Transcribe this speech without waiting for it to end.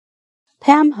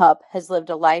Pam Hupp has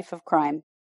lived a life of crime.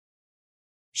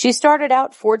 She started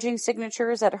out forging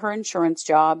signatures at her insurance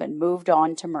job and moved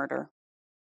on to murder.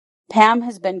 Pam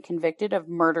has been convicted of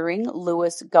murdering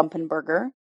Louis Gumpenberger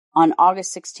on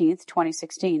August 16,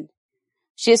 2016.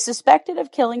 She is suspected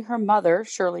of killing her mother,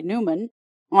 Shirley Newman,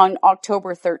 on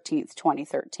October 13,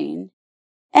 2013.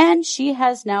 And she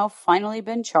has now finally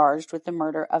been charged with the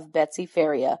murder of Betsy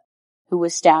Faria, who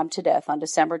was stabbed to death on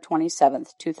December 27,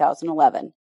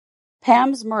 2011.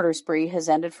 Pam's murder spree has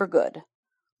ended for good.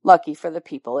 Lucky for the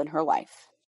people in her life.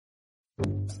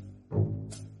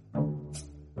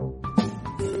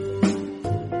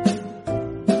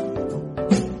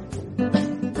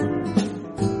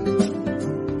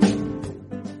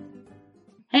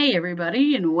 Hey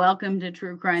everybody, and welcome to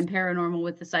True Crime Paranormal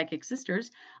with the Psychic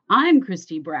Sisters. I'm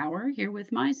Christy Brower, here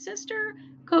with my sister,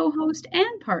 co-host,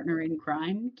 and partner in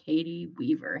crime, Katie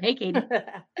Weaver. Hey Katie.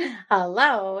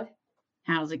 Hello.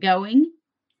 How's it going?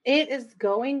 It is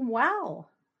going well.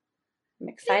 I'm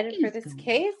excited for this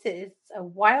case. It's a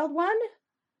wild one.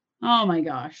 Oh my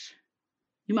gosh.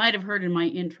 You might have heard in my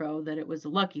intro that it was a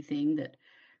lucky thing that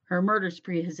her murder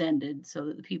spree has ended so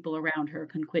that the people around her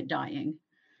can quit dying.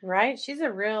 Right? She's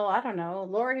a real, I don't know,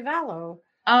 Lori Vallow.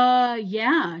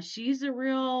 Yeah, she's a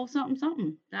real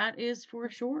something. That is for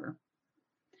sure.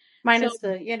 Minus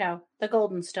the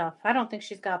golden stuff. I don't think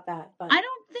she's got that. But I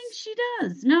don't think she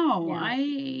does. No,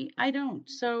 yeah. I don't.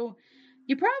 So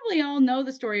you probably all know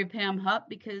the story of Pam Hupp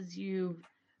because you've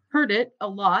heard it a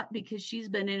lot because she's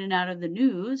been in and out of the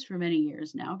news for many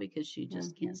years now because she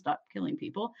just can't stop killing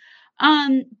people.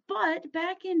 But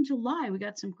back in July, we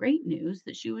got some great news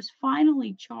that she was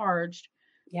finally charged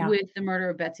with the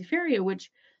murder of Betsy Faria, which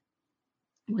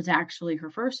was actually her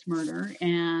first murder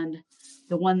and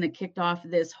the one that kicked off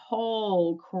this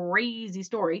whole crazy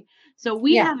story. So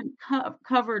we haven't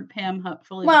covered Pam Hupp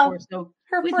fully before. So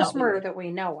her first murder that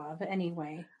we know of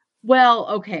anyway. Well,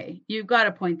 okay. You've got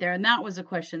a point there. And that was a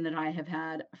question that I have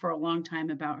had for a long time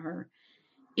about her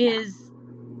is,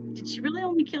 did she really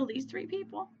only kill these three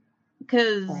people?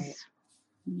 Because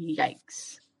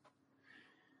yikes.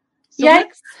 So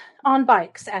yikes on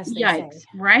bikes, as they say.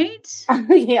 Right?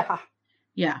 Yeah.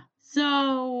 Yeah.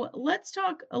 So let's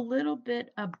talk a little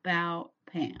bit about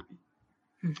Pam.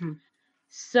 Mm-hmm.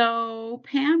 So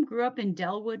Pam grew up in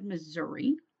Delwood,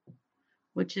 Missouri,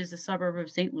 which is a suburb of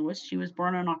St. Louis. She was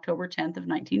born on October 10th of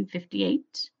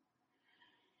 1958.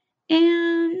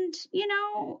 And,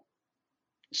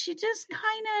 she just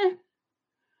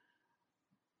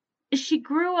she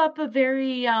grew up a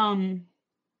very, kind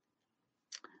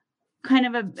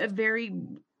of a very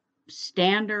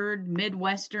standard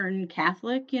Midwestern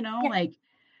Catholic, like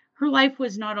her life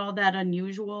was not all that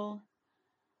unusual.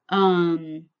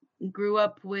 Grew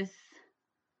up with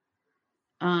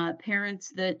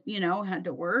parents that, had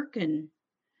to work and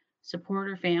support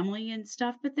her family and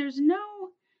stuff, but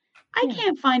I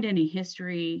can't find any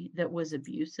history that was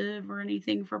abusive or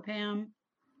anything for Pam.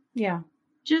 Yeah.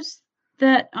 Just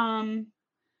that,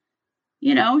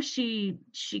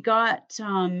 she got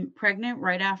pregnant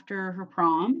right after her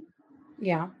prom.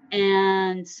 Yeah.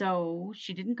 And so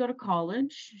she didn't go to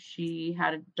college. She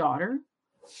had a daughter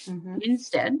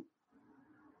instead.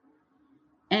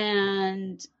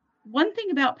 And one thing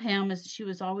about Pam is she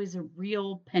was always a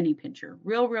real penny pincher,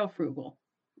 real frugal.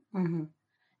 Mm-hmm.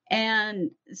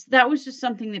 And that was just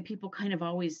something that people kind of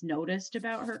always noticed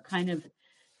about her, kind of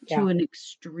to an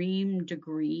extreme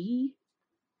degree.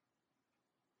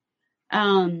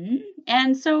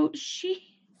 And so she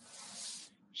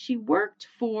worked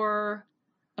for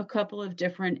a couple of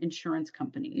different insurance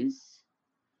companies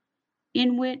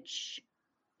in which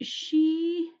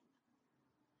she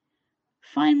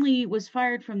finally was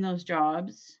fired from those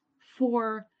jobs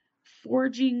for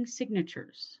forging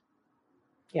signatures.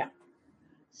 Yeah.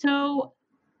 So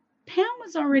Pam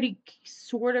was already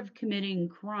sort of committing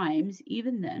crimes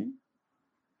even then.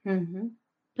 Mm-hmm.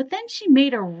 But then she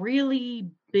made a really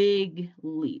big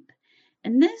leap.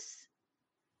 And this,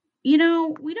 we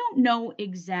don't know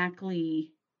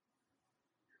exactly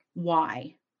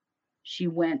why she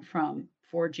went from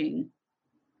forging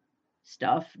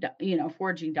stuff,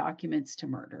 forging documents to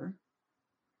murder.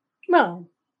 Well,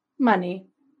 money.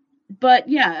 But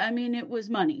yeah, it was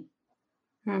money.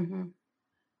 Mm-hmm.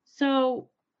 So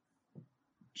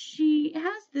she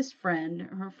has this friend.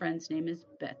 Her friend's name is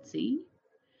Betsy.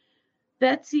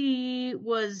 Betsy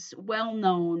was well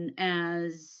known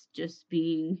as just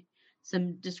being,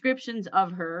 some descriptions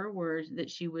of her were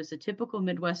that she was a typical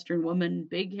Midwestern woman,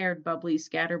 big-haired, bubbly,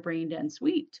 scatterbrained, and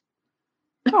sweet.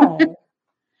 Oh.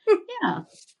 Yeah.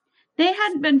 They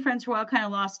hadn't been friends for a while, kind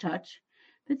of lost touch.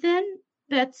 But then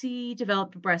Betsy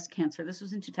developed breast cancer. This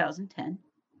was in 2010.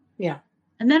 Yeah.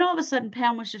 And then all of a sudden,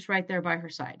 Pam was just right there by her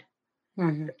side.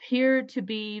 Mm-hmm. Appeared to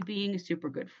be being a super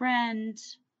good friend,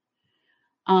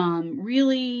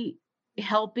 really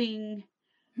helping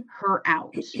her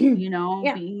out,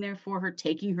 Yeah. being there for her,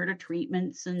 taking her to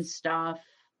treatments and stuff.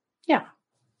 Yeah.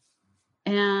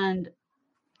 And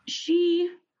she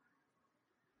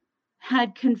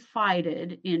had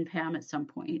confided in Pam at some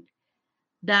point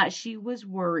that she was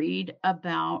worried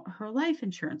about her life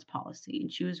insurance policy.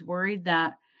 And she was worried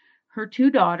that her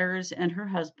 2 daughters and her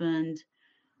husband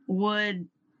would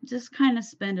just kind of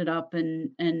spend it up and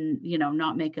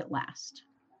not make it last.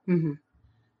 Mm-hmm.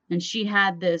 And she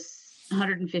had this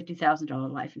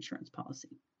 $150,000 life insurance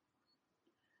policy.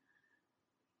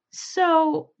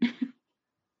 So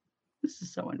this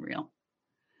is so unreal.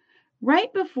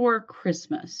 Right before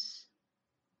Christmas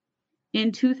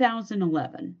in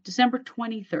 2011, December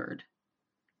 23rd,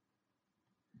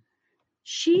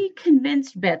 she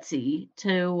convinced Betsy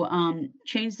to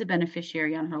change the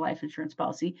beneficiary on her life insurance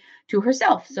policy to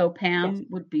herself. So Pam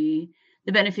would be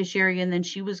the beneficiary, and then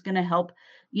she was going to help,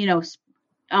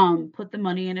 put the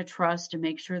money in a trust to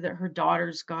make sure that her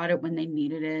daughters got it when they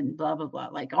needed it, and blah, blah, blah.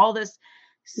 Like all this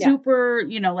super,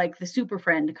 like the super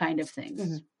friend kind of things.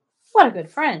 Mm-hmm. What a good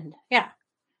friend. Yeah.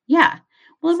 Yeah.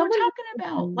 Well, Someone we're talking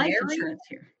about life insurance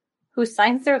here. Who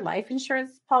signs their life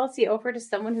insurance policy over to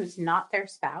someone who's not their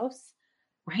spouse.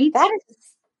 Right? That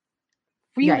is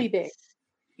really big.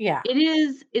 Yeah. It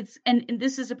is. It's and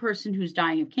this is a person who's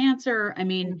dying of cancer. I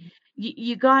mean,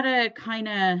 you gotta kind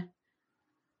of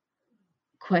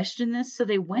question this. So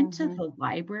they went to the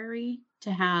library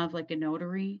to have like a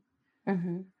notary.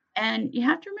 And you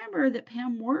have to remember that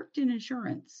Pam worked in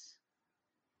insurance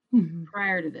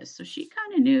prior to this. So she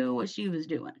kind of knew what she was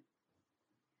doing.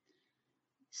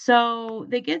 So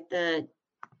they get the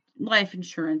life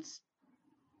insurance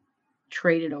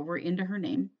traded over into her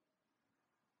name.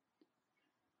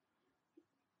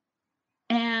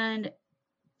 And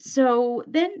so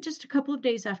then just a couple of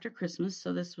days after Christmas,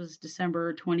 so this was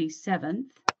December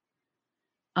 27th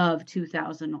of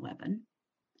 2011,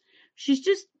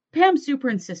 Pam's super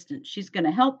insistent. She's going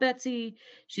to help Betsy.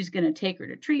 She's going to take her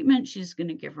to treatment. She's going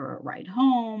to give her a ride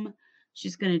home.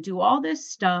 She's going to do all this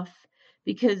stuff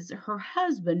because her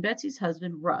husband, Betsy's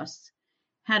husband, Russ,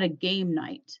 had a game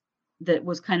night that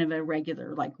was kind of a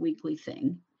regular, like weekly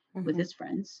thing with his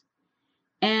friends.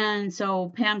 And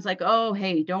so Pam's like, oh,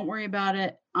 hey, don't worry about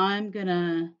it. I'll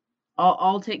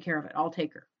take care of it. I'll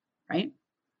take her. Right.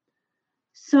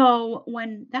 So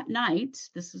when that night,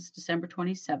 this is December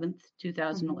 27th,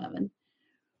 2011,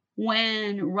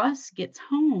 when Russ gets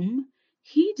home,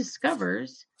 he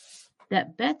discovers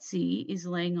that Betsy is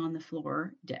laying on the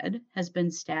floor dead, has been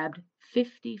stabbed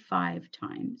 55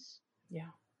 times.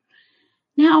 Yeah.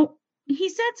 Now, he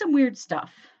said some weird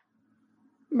stuff.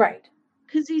 Right.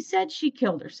 Because he said she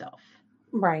killed herself.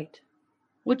 Right.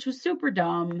 Which was super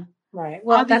dumb. Right.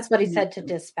 Well, that's what he said to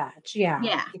dispatch. Yeah.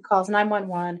 Yeah. He calls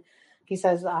 911. He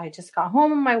says, I just got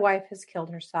home and my wife has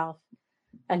killed herself.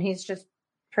 And he's just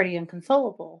pretty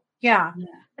inconsolable. Yeah.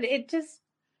 But it just,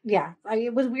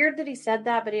 it was weird that he said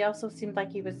that, but he also seemed like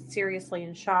he was seriously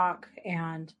in shock.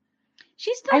 And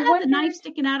she still had the knife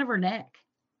sticking out of her neck.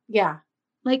 Yeah.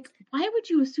 Like, why would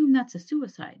you assume that's a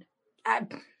suicide?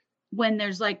 When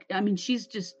there's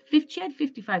she had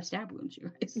 55 stab wounds,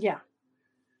 you guys. Yeah.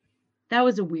 That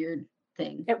was a weird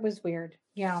thing. It was weird.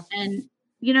 Yeah. And,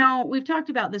 we've talked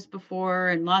about this before,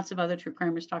 and lots of other true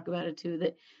crimers talk about it too,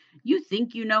 that you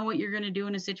think you know what you're going to do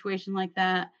in a situation like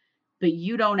that, but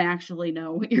you don't actually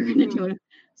know what you're going to do.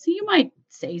 So you might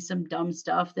say some dumb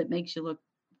stuff that makes you look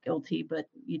guilty, but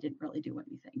you didn't really do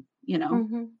anything,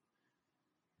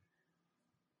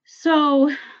 So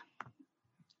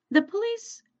the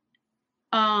police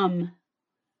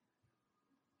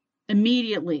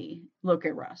immediately look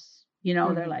at Russ.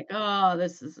 They're like, oh,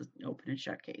 this is an open and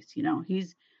shut case.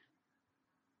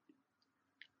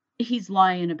 He's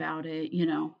lying about it,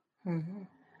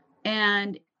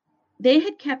 And they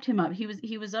had kept him up.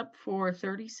 He was up for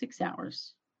 36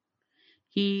 hours.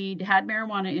 He'd had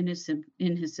marijuana in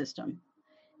his system,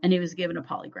 and he was given a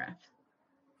polygraph.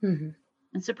 And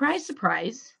surprise,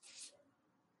 surprise,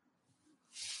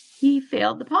 he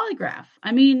failed the polygraph.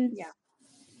 I mean,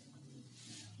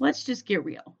 let's just get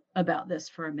real about this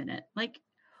for a minute. Like,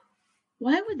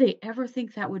 why would they ever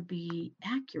think that would be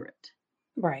accurate?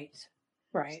 Right.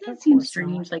 Right. That seems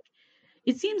strange. Like,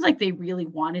 it seems like they really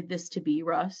wanted this to be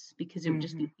Russ because it would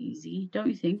just be easy, don't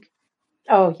you think?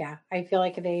 Oh, yeah. I feel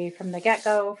like they, from the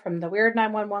get-go, from the weird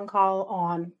 911 call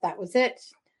on, that was it.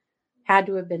 Had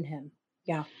to have been him.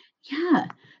 Yeah. Yeah.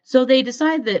 So they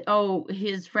decide that, oh,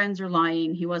 his friends are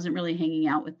lying. He wasn't really hanging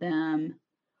out with them.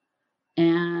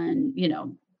 And,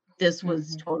 this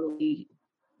was Mm-hmm. totally,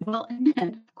 well, and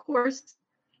then, of course,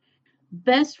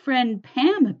 best friend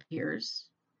Pam appears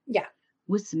Yeah,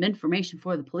 with some information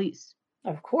for the police.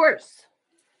 of course.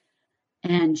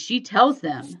 And she tells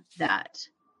them that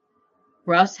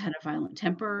Russ had a violent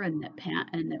temper and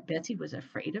that Betsy was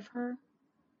afraid of her.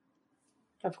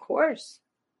 Of course.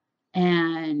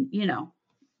 And,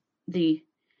 the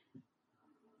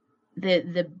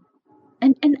the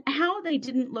and how they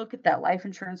didn't look at that life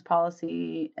insurance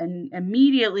policy and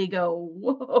immediately go,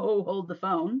 whoa, hold the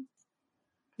phone.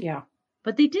 Yeah.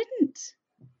 But they didn't.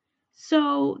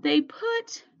 So they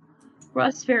put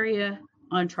Russ Faria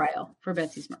on trial for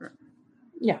Betsy's murder.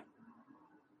 Yeah.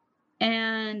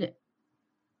 And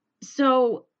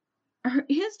so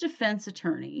his defense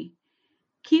attorney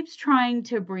keeps trying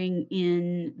to bring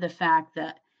in the fact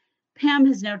that Pam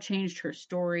has now changed her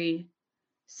story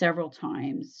several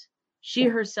times. She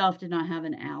herself did not have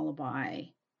an alibi.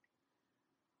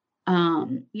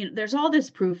 There's all this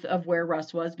proof of where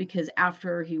Russ was because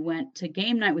after he went to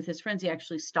game night with his friends, he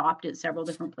actually stopped at several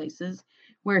different places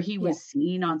where he was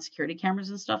seen on security cameras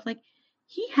and stuff. Like,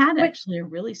 he had actually a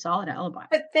really solid alibi.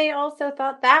 But they also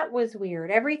thought that was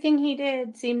weird. Everything he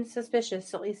did seemed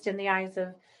suspicious, at least in the eyes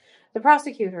of the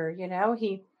prosecutor.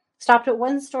 He stopped at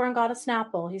one store and got a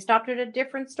Snapple. He stopped at a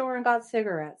different store and got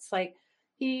cigarettes. Like,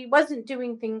 he wasn't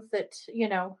doing things that,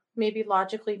 maybe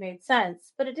logically made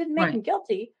sense, but it didn't make him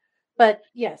guilty. But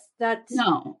yes,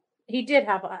 No, he did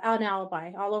have an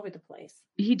alibi all over the place.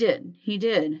 he did. He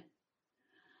did.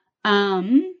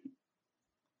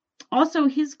 Also,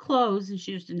 his clothes and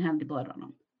shoes didn't have any blood on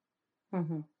them.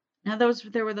 Mm-hmm. Now,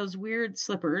 there were those weird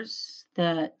slippers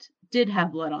that did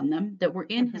have blood on them that were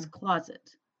in his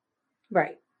closet.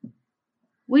 Right.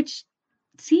 Which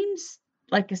seems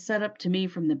like a setup to me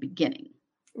from the beginning.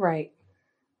 Right.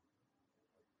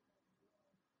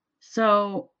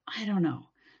 So, I don't know.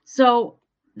 So,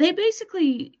 they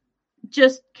basically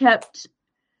just kept,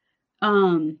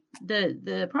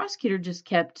 the prosecutor just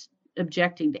kept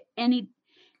objecting to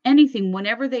anything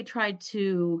whenever they tried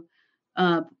to,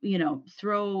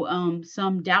 throw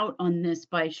some doubt on this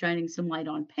by shining some light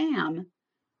on Pam.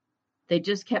 They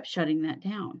just kept shutting that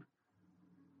down.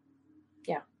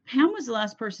 Yeah. Pam was the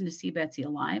last person to see Betsy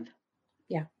alive.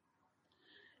 Yeah.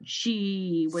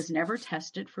 She was never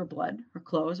tested for blood, her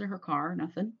clothes, or her car,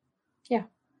 nothing. Yeah.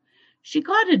 She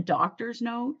got a doctor's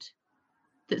note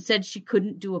that said she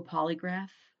couldn't do a polygraph.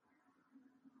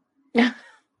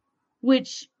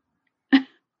 Which,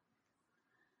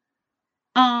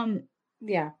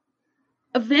 yeah.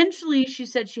 Eventually she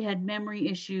said she had memory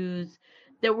issues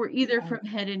that were either from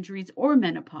head injuries or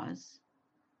menopause.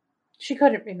 She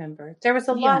couldn't remember. There was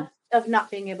a lot of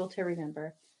not being able to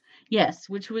remember. Yes,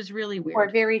 which was really weird. Or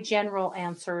very general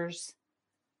answers,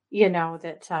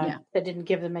 that didn't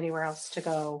give them anywhere else to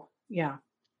go. Yeah.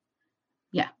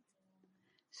 Yeah.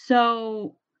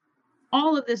 So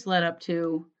all of this led up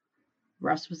to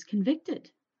Russ was convicted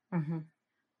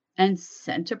and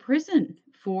sent to prison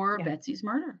for Betsy's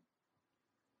murder.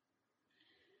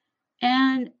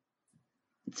 And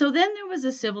so then there was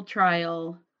a civil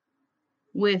trial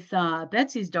with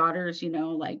Betsy's daughters,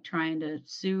 trying to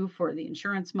sue for the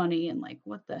insurance money and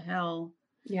what the hell?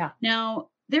 Yeah. Now,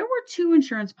 there were two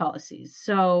insurance policies.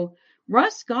 So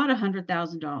Russ got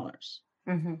 $100,000.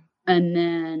 And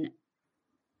then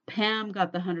Pam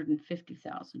got the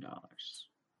 $150,000.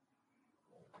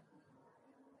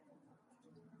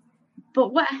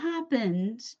 But what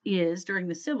happened is during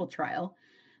the civil trial,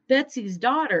 Betsy's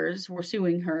daughters were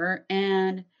suing her,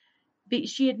 and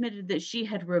she admitted that she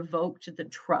had revoked the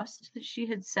trust that she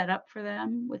had set up for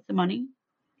them with the money.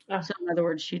 So in other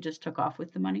words, she just took off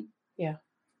with the money. Yeah.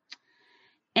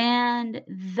 And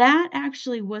that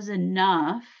actually was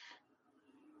enough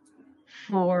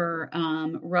for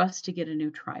Russ to get a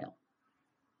new trial.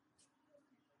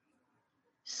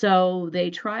 So they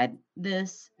tried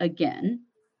this again.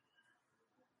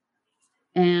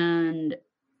 And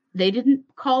they didn't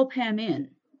call Pam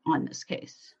in on this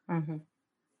case.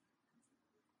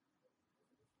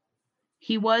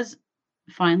 He was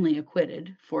finally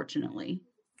acquitted, fortunately.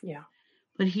 Yeah.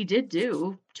 But he did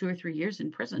do 2 or 3 years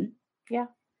in prison. Yeah.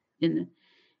 In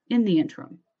the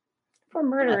interim. For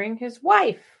murdering his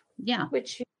wife. Yeah.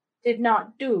 Which he did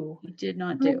not do. He did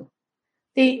not do.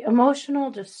 The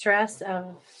emotional distress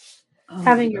of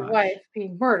having your wife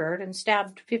being murdered and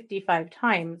stabbed 55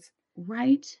 times.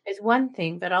 Right. Is one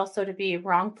thing, but also to be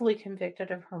wrongfully convicted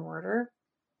of her murder.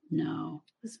 No.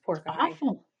 This poor guy.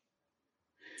 Awful.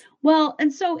 Well,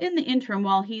 and so in the interim,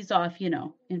 while he's off,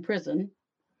 in prison,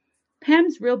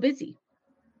 Pam's real busy.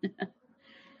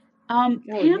 Pam's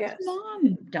yes.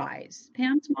 mom dies.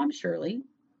 Pam's mom, Shirley,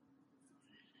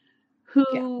 Yeah.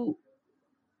 who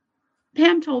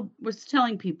Pam was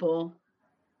telling people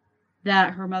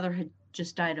that her mother had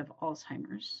just died of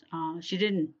Alzheimer's. She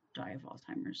didn't die of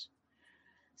Alzheimer's.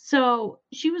 So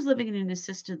she was living in an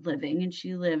assisted living, and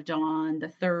she lived on the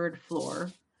third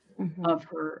floor of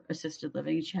her assisted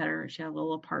living. She had a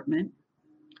little apartment.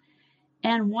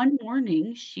 And one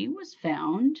morning she was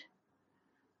found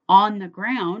on the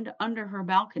ground under her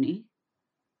balcony,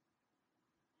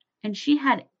 and she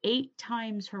had 8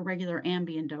 times her regular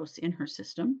Ambien dose in her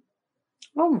system.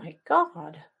 Oh my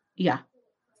God. Yeah.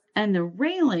 And the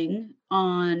railing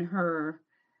on her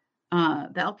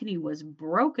balcony was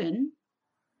broken,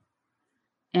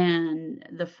 and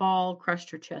the fall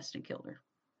crushed her chest and killed her.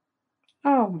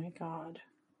 Oh my God.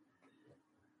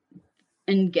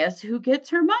 And guess who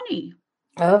gets her money?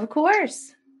 Of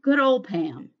course. Good old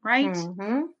Pam, right?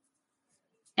 Mm-hmm.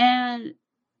 And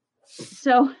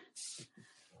so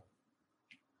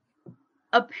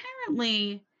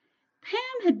apparently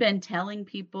Pam had been telling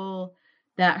people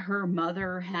that her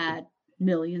mother had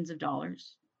millions of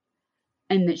dollars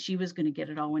and that she was going to get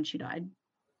it all when she died.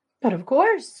 But of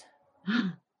course.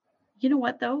 You know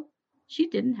what, though? She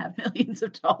didn't have millions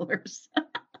of dollars.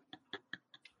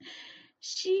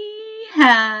 She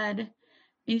had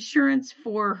insurance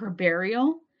for her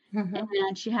burial,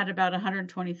 and she had about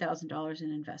 $120,000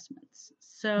 in investments.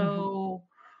 So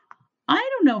I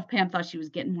don't know if Pam thought she was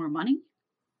getting more money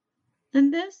than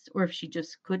this, or if she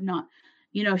just could not.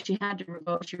 She had to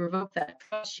revoked that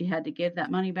trust. She had to give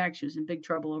that money back. She was in big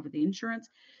trouble over the insurance.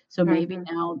 So maybe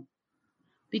now,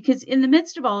 because in the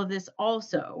midst of all of this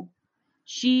also,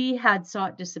 she had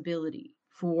sought disability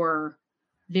for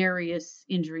various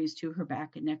injuries to her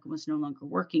back and neck and was no longer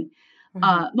working,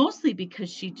 mostly because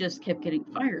she just kept getting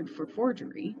fired for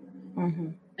forgery.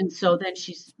 And so then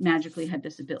she's magically had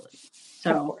disability.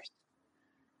 So, of course.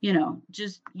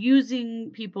 Just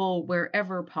using people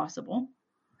wherever possible.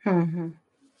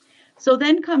 So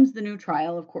then comes the new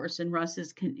trial, of course, and Russ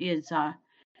is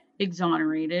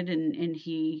exonerated, and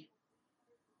he,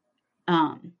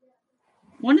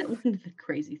 one of the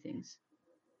crazy things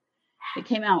that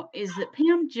came out is that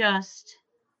Pam just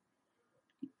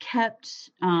kept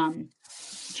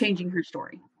changing her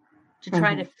story to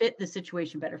try to fit the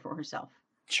situation better for herself.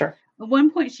 Sure. At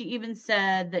one point, she even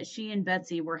said that she and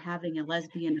Betsy were having a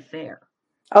lesbian affair.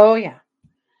 Oh, yeah.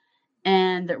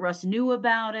 And that Russ knew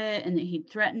about it, and that he'd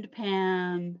threatened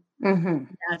Pam.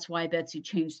 That's why Betsy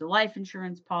changed the life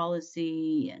insurance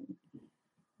policy and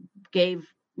gave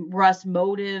Russ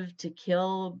motive to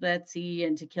kill Betsy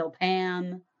and to kill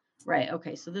Pam. Right.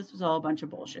 Okay. So this was all a bunch of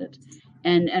bullshit.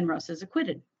 And Russ is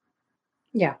acquitted.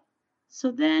 Yeah.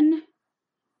 So then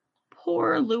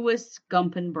poor Louis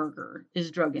Gumpenberger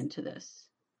is drug into this.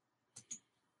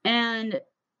 And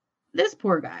this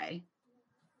poor guy,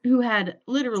 who had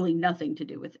literally nothing to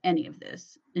do with any of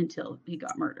this until he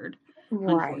got murdered,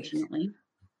 unfortunately.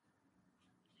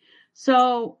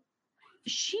 So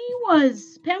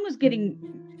Pam was getting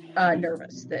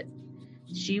nervous that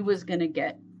she was going to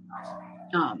get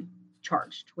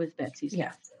charged with Betsy's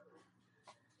death.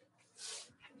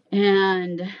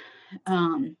 And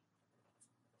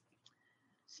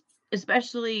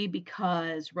especially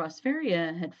because Russ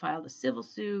Faria had filed a civil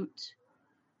suit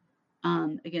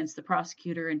against the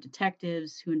prosecutor and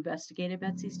detectives who investigated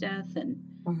Betsy's death. And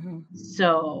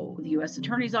so the U.S.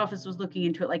 Attorney's Office was looking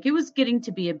into it. Like, it was getting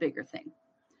to be a bigger thing.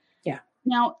 Yeah.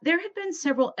 Now, there had been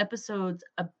several episodes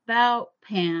about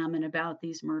Pam and about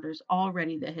these murders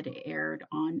already that had aired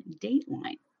on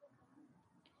Dateline.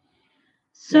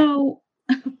 So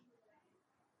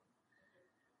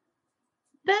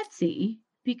Betsy,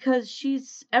 because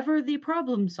she's ever the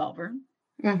problem solver,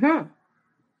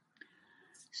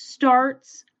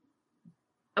 starts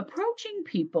approaching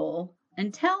people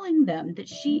and telling them that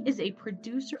she is a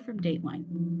producer from Dateline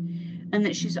and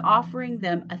that she's offering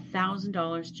them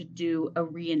 $1,000 to do a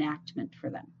reenactment for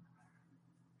them.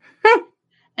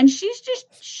 And she's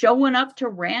just showing up to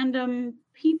random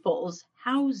people's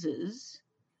houses.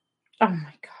 Oh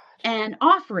my God. And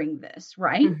offering this,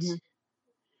 right?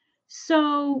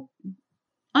 So,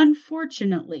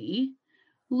 unfortunately,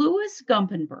 Louis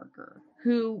Gumpenberger,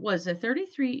 who was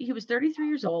he was 33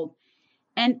 years old,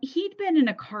 and he'd been in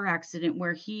a car accident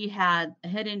where he had a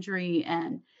head injury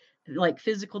and like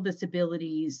physical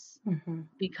disabilities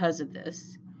because of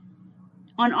this.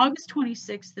 On August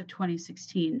 26th of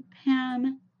 2016,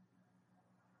 Pam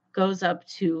goes up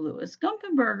to Louis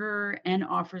Gumpenberger and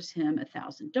offers him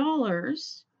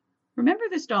 $1,000. Remember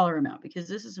this dollar amount because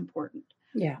this is important.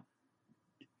 Yeah.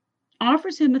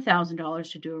 offers him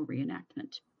 $1,000 to do a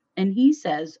reenactment. And he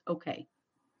says, okay.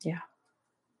 Yeah.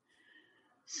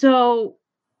 So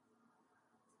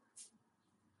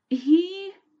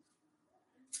he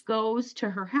goes to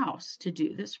her house to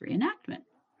do this reenactment.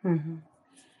 Mm-hmm.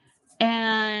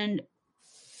 And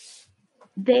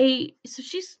so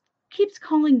she keeps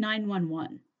calling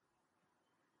 911.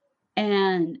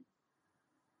 And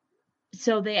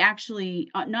so they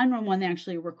actually, 911, they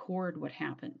actually record what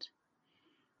happened.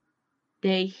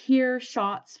 They hear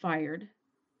shots fired.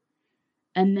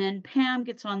 And then Pam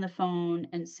gets on the phone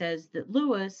and says that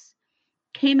Lewis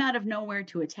came out of nowhere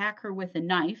to attack her with a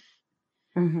knife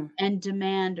and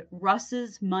demand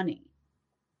Russ's money.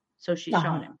 So she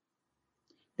shot him.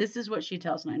 This is what she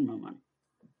tells 911.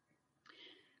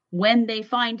 When they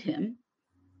find him,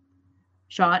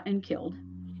 shot and killed,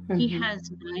 he has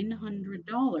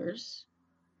 $900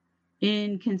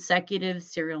 in consecutive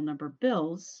serial number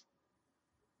bills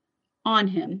on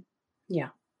him. Yeah.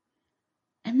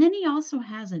 And then he also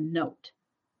has a note.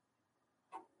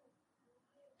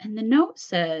 And the note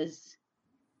says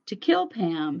to kill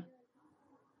Pam,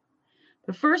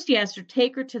 but first he has to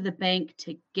take her to the bank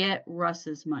to get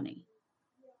Russ's money.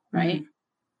 Right?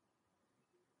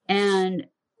 And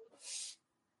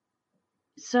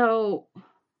so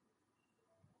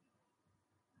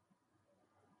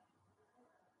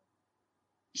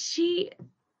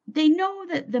they know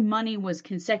that the money was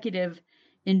consecutive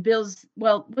in bills.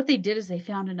 Well, what they did is they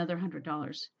found another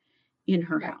 $100 in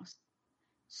her house.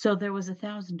 So there was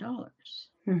 $1,000.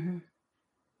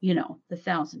 You know, the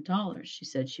 $1,000 she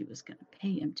said she was going to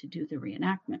pay him to do the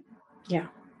reenactment. Yeah.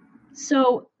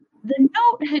 So the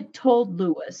note had told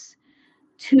Lewis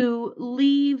to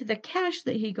leave the cash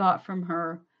that he got from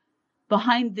her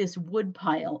behind this wood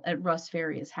pile at Russ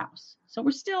Faria's house. So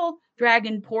we're still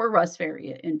dragging poor Russ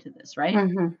Faria into this, right?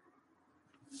 And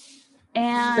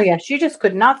so yeah, she just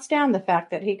could not stand the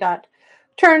fact that he got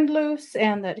turned loose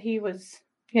and that he was,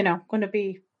 going to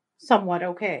be somewhat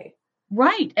okay.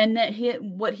 Right. And that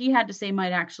what he had to say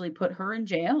might actually put her in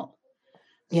jail.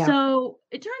 Yeah. So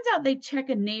it turns out they check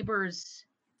a neighbor's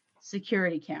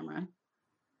security camera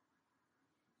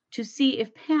to see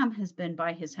if Pam has been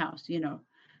by his house,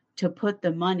 to put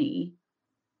the money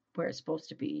where it's supposed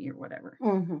to be or whatever.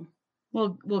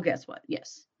 Well, guess what?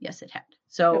 Yes, it had.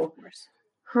 So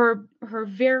her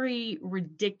very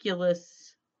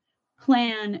ridiculous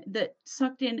plan that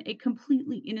sucked in a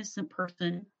completely innocent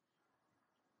person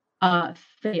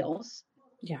fails.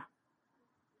 Yeah.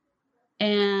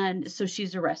 And so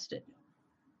she's arrested.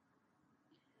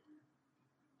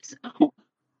 So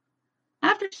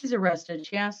after she's arrested,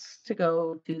 she asks to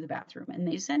go to the bathroom, and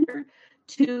they send her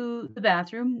to the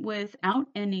bathroom without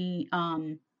any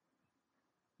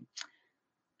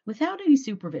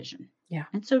supervision. Yeah.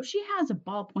 And so she has a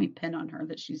ballpoint pen on her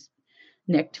that she's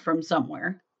nicked from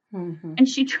somewhere. And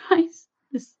she tries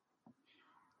this.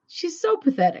 She's so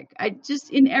pathetic.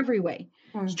 In every way.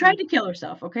 She tried to kill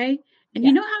herself, okay? And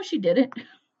you know how she did it?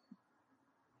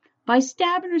 By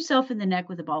stabbing herself in the neck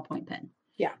with a ballpoint pen.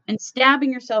 Yeah. And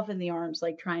stabbing herself in the arms,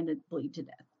 like trying to bleed to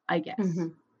death, I guess.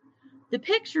 The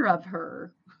picture of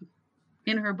her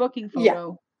in her booking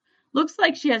photo looks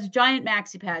like she has giant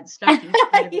maxi pads stuck in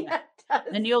her neck.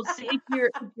 And you'll see, if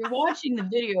you're watching the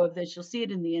video of this, you'll see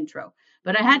it in the intro.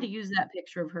 But I had to use that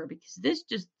picture of her because this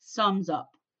just sums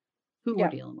up who we're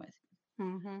dealing with.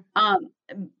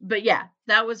 But yeah,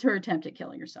 that was her attempt at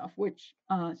killing herself, which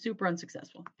super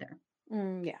unsuccessful there.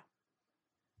 Yeah.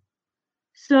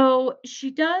 So she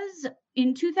does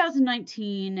in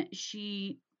 2019.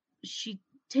 She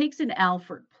takes an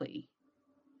Alford plea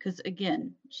because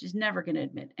again, she's never going to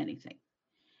admit anything.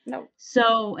 No.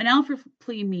 So an Alford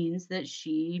plea means that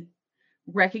she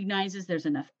recognizes there's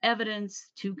enough evidence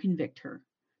to convict her,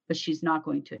 but she's not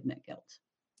going to admit guilt.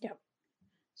 Yep.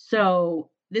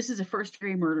 So this is a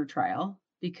first-degree murder trial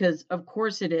because, of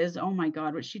course, it is. Oh my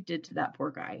God, what she did to that poor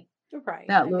guy. Right.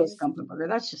 That Louis Gumpenberger.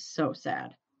 That's just so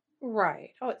sad.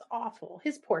 Right. Oh, it's awful.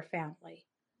 His poor family.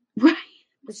 Right.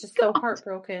 It's just so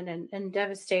heartbroken and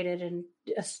devastated and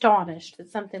astonished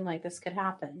that something like this could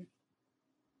happen.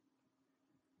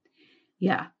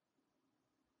 Yeah.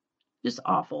 Just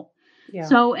awful. Yeah.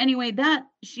 So anyway,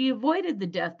 she avoided the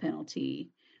death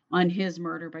penalty on his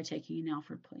murder by taking an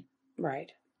Alford plea.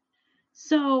 Right.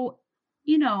 So,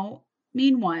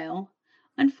 meanwhile,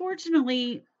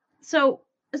 unfortunately, so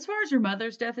as far as her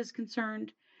mother's death is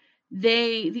concerned,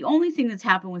 the only thing that's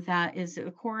happened with that is that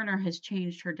the coroner has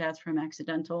changed her death from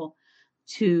accidental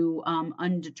to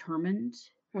undetermined.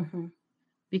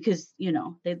 Because,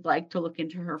 they'd like to look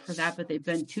into her for that, but they've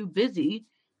been too busy,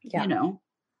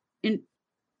 in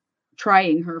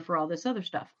trying her for all this other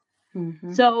stuff.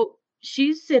 So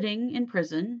she's sitting in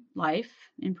prison, life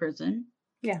in prison.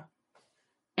 Yeah.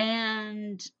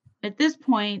 And at this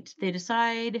point, they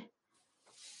decide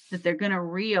that they're going to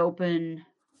reopen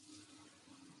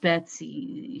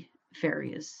Betsy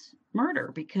Faria's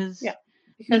murder because,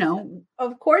 because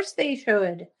of course they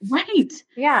should. Right.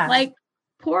 Yeah. Like,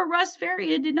 poor Russ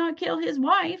Faria did not kill his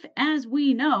wife, as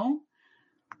we know.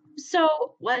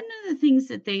 So one of the things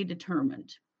that they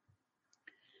determined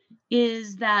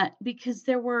is that because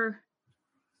there were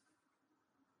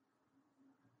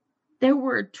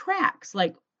tracks,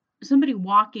 like somebody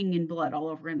walking in blood all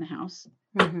over in the house.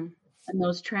 Mm-hmm. And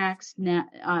those tracks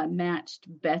matched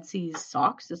Betsy's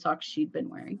socks, the socks she'd been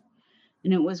wearing.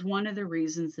 And it was one of the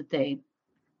reasons that they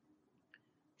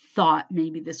thought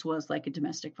maybe this was like a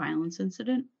domestic violence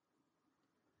incident.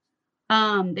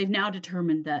 They've now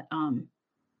determined that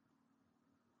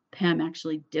Pam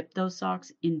actually dipped those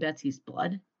socks in Betsy's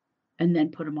blood and then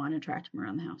put them on and tracked them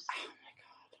around the house. Oh my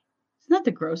God. Isn't that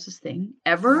the grossest thing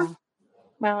ever? Yeah.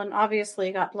 Well, and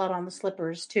obviously got blood on the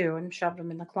slippers too and shoved them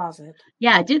in the closet.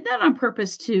 Yeah, I did that on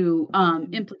purpose to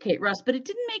implicate Russ, but it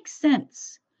didn't make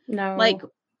sense. No. Like,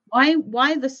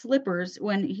 why the slippers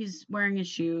when he's wearing his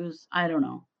shoes? I don't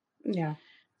know. Yeah.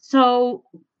 So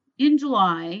in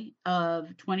July of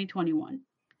 2021,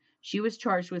 she was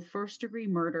charged with first-degree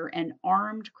murder and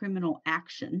armed criminal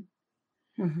action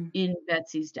in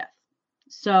Betsy's death.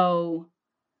 So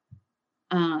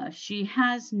she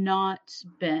has not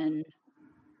been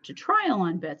to trial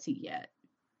on Betsy yet.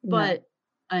 But,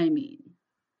 I mean,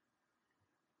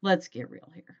 let's get real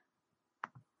here.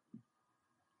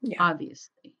 Yeah.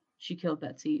 Obviously, she killed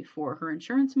Betsy for her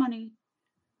insurance money,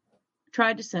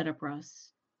 tried to set up Russ.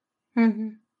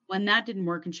 When that didn't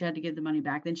work and she had to give the money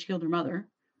back, then she killed her mother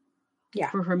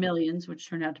for her millions, which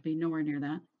turned out to be nowhere near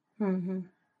that.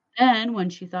 Then,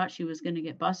 when she thought she was going to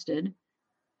get busted,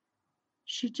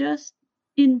 she just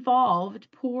involved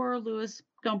poor Louis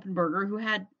Gumpenberger, who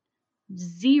had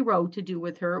zero to do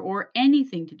with her or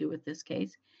anything to do with this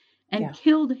case, and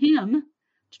killed him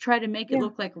to try to make it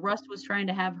look like Russ was trying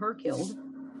to have her killed.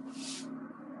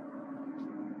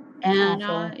 And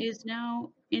is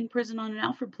now in prison on an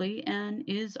Alfred plea and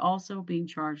is also being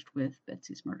charged with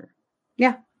Betsy's murder.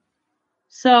 Yeah.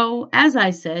 So, as I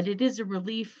said, it is a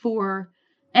relief for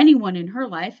anyone in her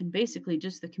life and basically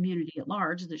just the community at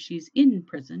large that she's in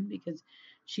prison because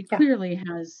she clearly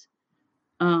has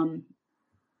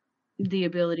the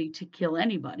ability to kill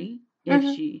anybody if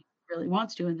she really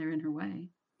wants to and they're in her way.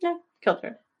 Yeah, killed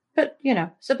her. But,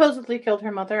 supposedly killed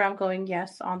her mother. I'm going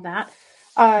yes on that.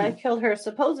 Killed her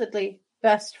supposedly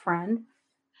best friend.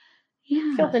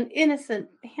 Yeah. Killed an innocent,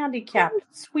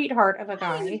 handicapped sweetheart of a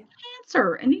guy.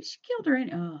 Cancer. And she killed her.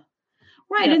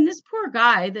 Right. Yeah. And this poor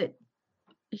guy that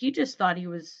he just thought he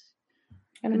was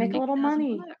going to make a little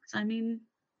money. Bucks. I mean,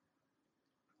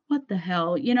 what the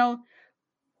hell?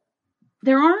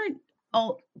 There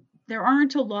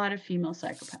aren't a lot of female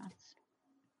psychopaths.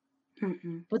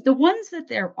 But the ones that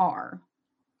there are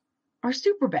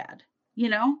super bad,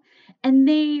 and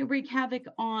they wreak havoc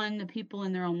on the people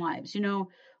in their own lives.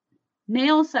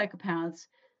 Male psychopaths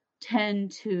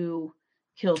tend to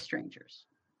kill strangers.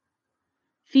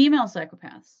 Female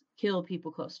psychopaths kill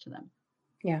people close to them.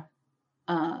 Yeah.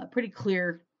 Pretty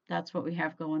clear that's what we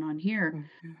have going on here.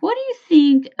 What do you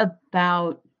think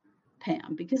about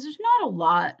Pam? Because there's not a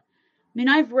lot. I mean,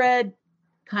 I've read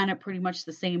kind of pretty much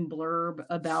the same blurb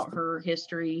about her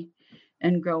history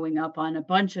and growing up on a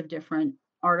bunch of different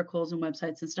articles and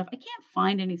websites and stuff. I can't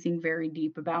find anything very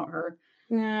deep about her.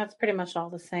 No, it's pretty much all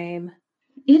the same.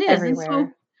 It is. Everywhere.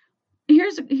 And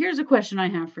so here's a question I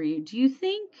have for you. Do you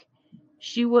think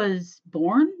she was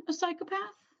born a psychopath?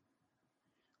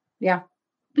 Yeah.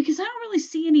 Because I don't really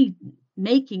see any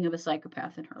making of a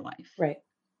psychopath in her life. Right.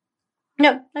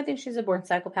 No, I think she's a born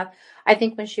psychopath. I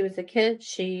think when she was a kid,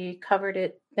 she covered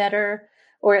it better,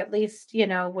 or at least,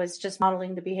 was just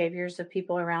modeling the behaviors of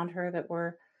people around her that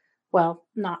were, well,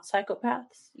 not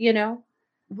psychopaths,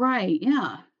 Right,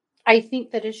 yeah. I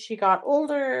think that as she got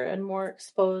older and more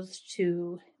exposed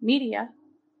to media,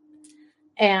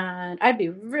 and I'd be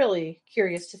really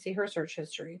curious to see her search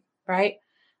history, right?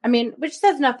 I mean, which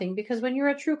says nothing because when you're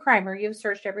a true crimer, you've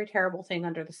searched every terrible thing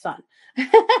under the sun.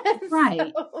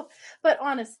 Right. But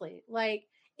honestly,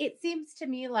 it seems to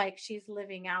me like she's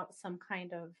living out some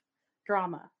kind of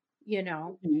drama,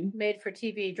 made for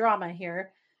TV drama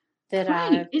here. That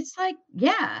right. It's like,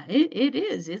 yeah, it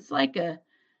is. It's like a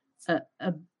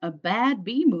bad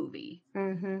B movie.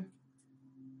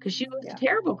 Because she was a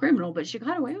terrible criminal, but she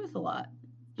got away with a lot.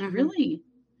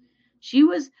 She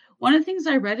was, one of the things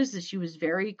I read is that she was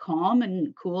very calm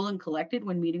and cool and collected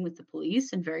when meeting with the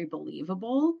police and very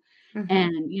believable.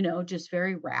 and, just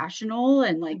very rational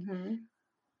and like Mm-hmm.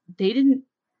 they didn't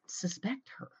suspect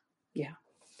her. Yeah.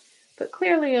 But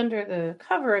clearly, under the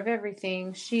cover of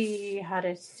everything, she had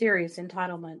a serious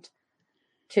entitlement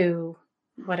to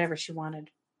whatever she wanted,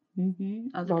 Other most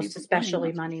people's money, especially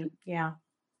that's for sure. money. Yeah.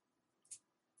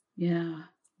 Yeah.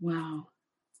 Wow.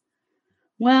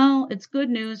 Well, it's good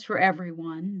news for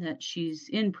everyone that she's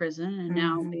in prison and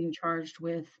now Mm-hmm. being charged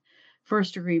with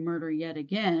first-degree murder yet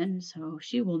again, so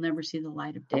she will never see the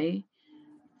light of day.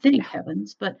 Thank Yeah.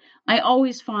 heavens. But I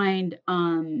always find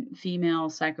female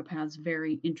psychopaths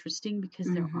very interesting because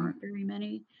there Mm-hmm. aren't very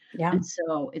many. Yeah. And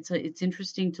so it's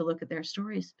interesting to look at their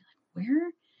stories, be like,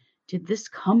 where did this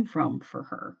come from for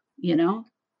her?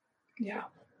 Yeah.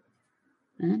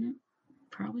 And it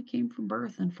probably came from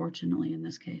birth, unfortunately, in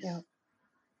this Yeah. case.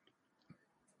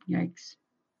 Yikes.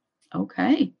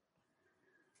 Okay.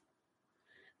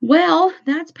 Well,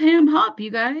 that's Pam Hupp, you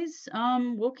guys.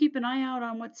 We'll keep an eye out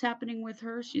on what's happening with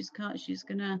her. She's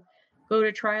gonna go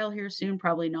to trial here soon.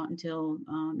 Probably not until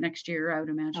next year, I would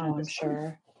imagine Oh, at I'm this point.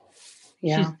 sure.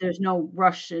 Yeah. There's no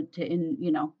rush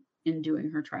in doing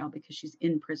her trial because she's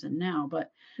in prison now.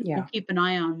 But we'll Yeah. keep an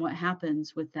eye on what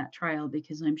happens with that trial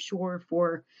because I'm sure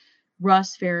for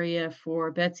Russ Faria,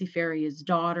 for Betsy Faria's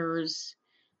daughters,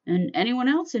 and anyone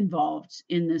else involved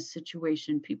in this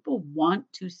situation, people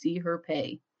want to see her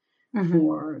pay Mm-hmm.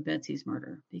 for Betsy's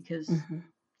murder because Mm-hmm. it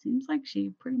seems like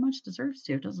she pretty much deserves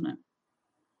to, doesn't it?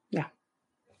 Yeah. Yeah.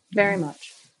 Very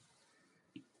much.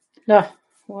 Ugh,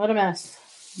 what a mess.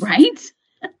 Right?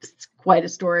 It's quite a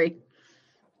story. Yikes.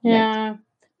 Yeah.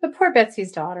 But poor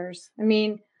Betsy's daughters. I Oh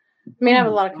have a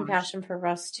my lot of gosh. compassion for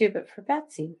Russ too, but for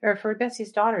Betsy, or for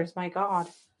Betsy's daughters, my God,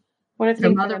 what a Their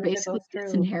thing for mother them to go basically through.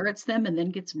 disinherits them and then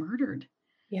gets murdered.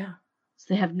 Yeah.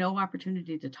 So they have no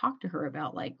opportunity to talk to her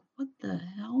about, like, what the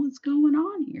hell is going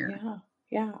on here? Yeah.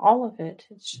 Yeah. All of it.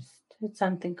 It's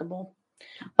unthinkable.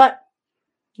 But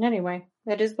anyway,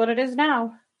 it is what it is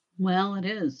now. Well, it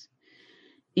is.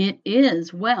 It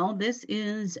is. Well, this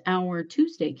is our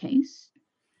Tuesday case.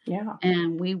 Yeah.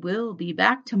 And we will be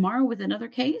back tomorrow with another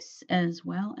case as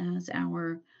well as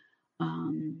our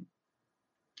um,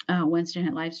 Wednesday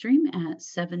night live stream at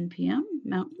 7 p.m.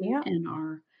 Mountain Yeah.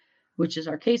 and which is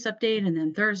our case update. And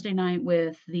then Thursday night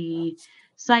with the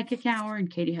psychic hour. And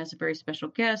Katie has a very special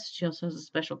guest. She also has a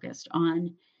special guest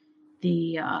on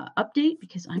the update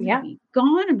because I'm going to Yeah. be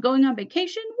gone. I'm going on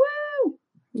vacation. Woo!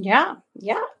 Yeah.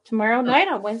 Yeah. Tomorrow Oh, night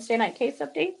on Wednesday night case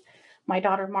update, my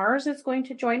daughter Mars is going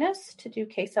to join us to do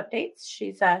case updates.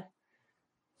 She's a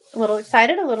little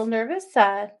excited, a little nervous.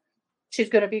 She's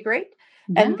going to be great.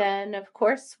 yeah. And then, of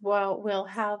course, we'll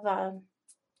have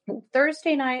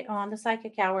Thursday night on the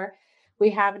Psychic Hour, we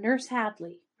have Nurse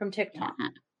Hadley from TikTok. Yeah.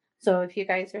 So if you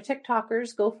guys are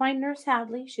TikTokers, go find Nurse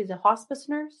Hadley. She's a hospice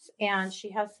nurse, and she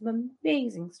has some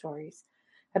amazing stories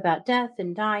about death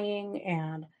and dying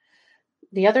and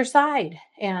the other side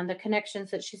and the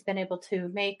connections that she's been able to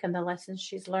make and the lessons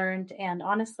she's learned. And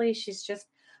honestly, she's just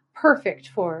perfect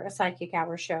for a Psychic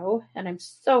Hour show. And I'm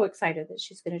so excited that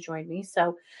she's going to join me.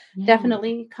 So Yeah.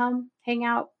 definitely come hang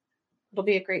out. It'll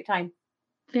be a great time.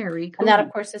 Very And that, cool.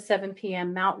 of course, is 7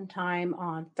 p.m. Mountain Time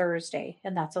on Thursday.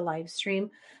 And that's a live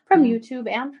stream from Yeah. YouTube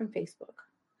and from Facebook.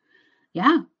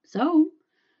 Yeah. So,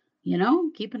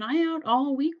 keep an eye out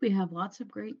all week. We have lots of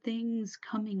great things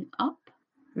coming up.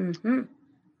 Mm-hmm.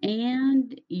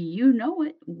 And you know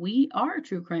it. We are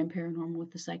True Crime Paranormal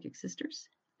with the Psychic Sisters.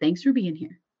 Thanks for being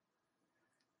here.